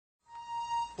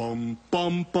Bum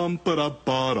bum bum ba da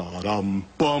ba da dum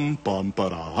bum bum ba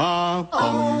da ha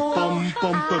bum bum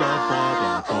bum ba da ba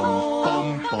da bum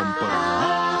bum ba da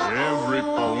ha. Every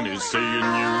phone is saying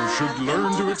you should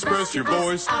learn to express your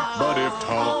voice, but if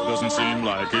talk doesn't seem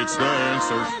like it's the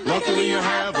answer, luckily you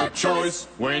have a choice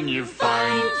when you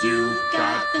find you've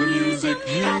got the music,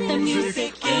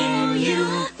 music in you.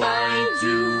 Find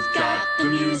you've got the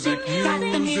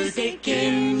music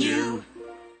in you.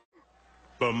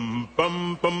 Bum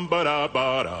bum bum ba da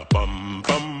ba da bum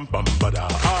bum bum ba da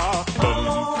ah bum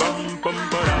bum bum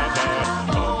ba da ba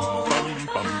bum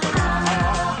bum ba da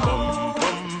ah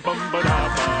bum bum ba da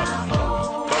ba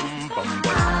bum bum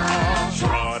ba da.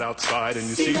 Trot outside and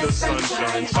you see the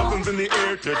sunshine, something's in the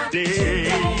air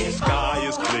today. Sky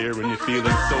is clear and you're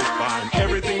feeling so fine.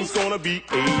 Everything's gonna be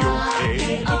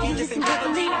a-okay. If you listen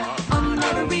carefully, on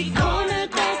every corner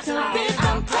there's a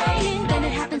rhythm playing. Then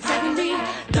it happens suddenly.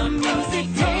 The music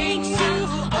takes you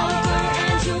over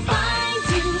and you'll find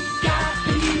you've got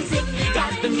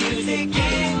the music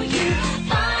in you.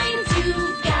 Find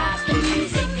you've got the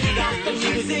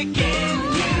music in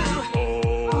you.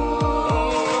 Oh,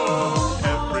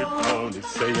 every phone is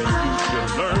saying you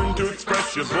should learn to express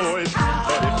your voice,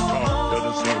 but if talk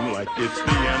doesn't seem like it's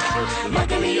the answer,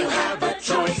 luckily you have a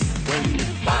choice when you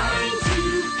find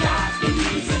you've got the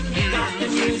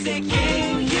music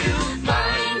in you.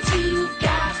 Find you've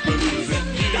got the music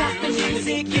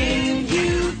in you.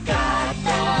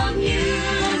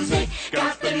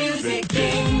 Got the music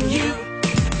in you.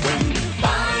 When you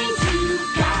find you've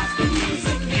got the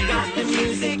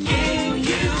music in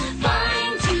you.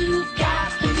 Find you've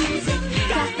got the music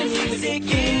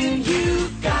in you.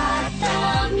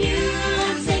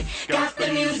 Got the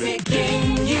music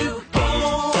in you.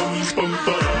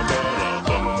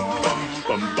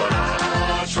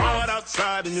 Trot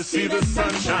outside and you see the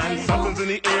sunshine, something's in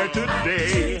the air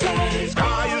today.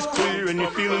 Sky is clear and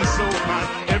you're feeling so hot,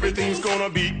 everything's gonna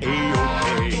be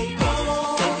a-okay.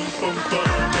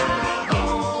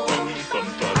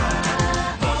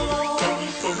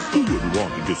 Who wouldn't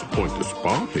want to disappoint the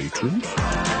spa patrons?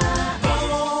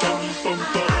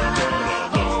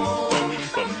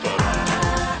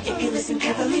 If you listen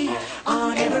carefully,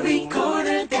 on every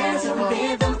corner there's a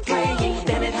rhythm playing.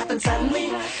 Then it happens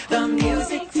suddenly. The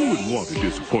music Who wouldn't want to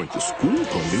disappoint the school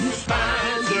police?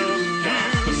 Find the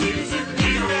music,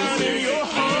 deep down in your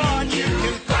heart, you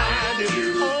can find it.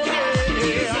 Oh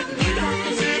yeah,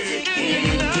 music in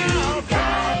you.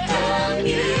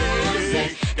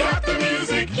 Got the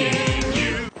music in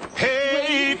you.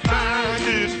 Hey, find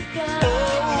it.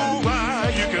 Oh,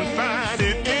 why you can find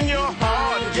it in your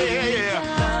heart, yeah.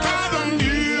 Got the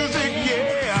music,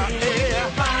 yeah,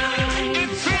 yeah.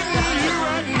 It's in you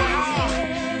right now.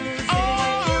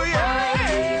 Oh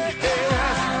yeah,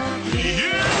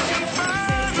 you can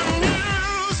find the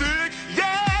music,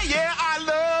 yeah, yeah. I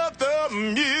love the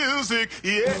music,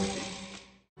 yeah.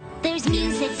 There's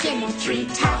music in the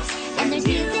treetops, and there's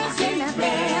music in the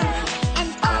air, and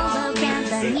all around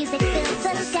the music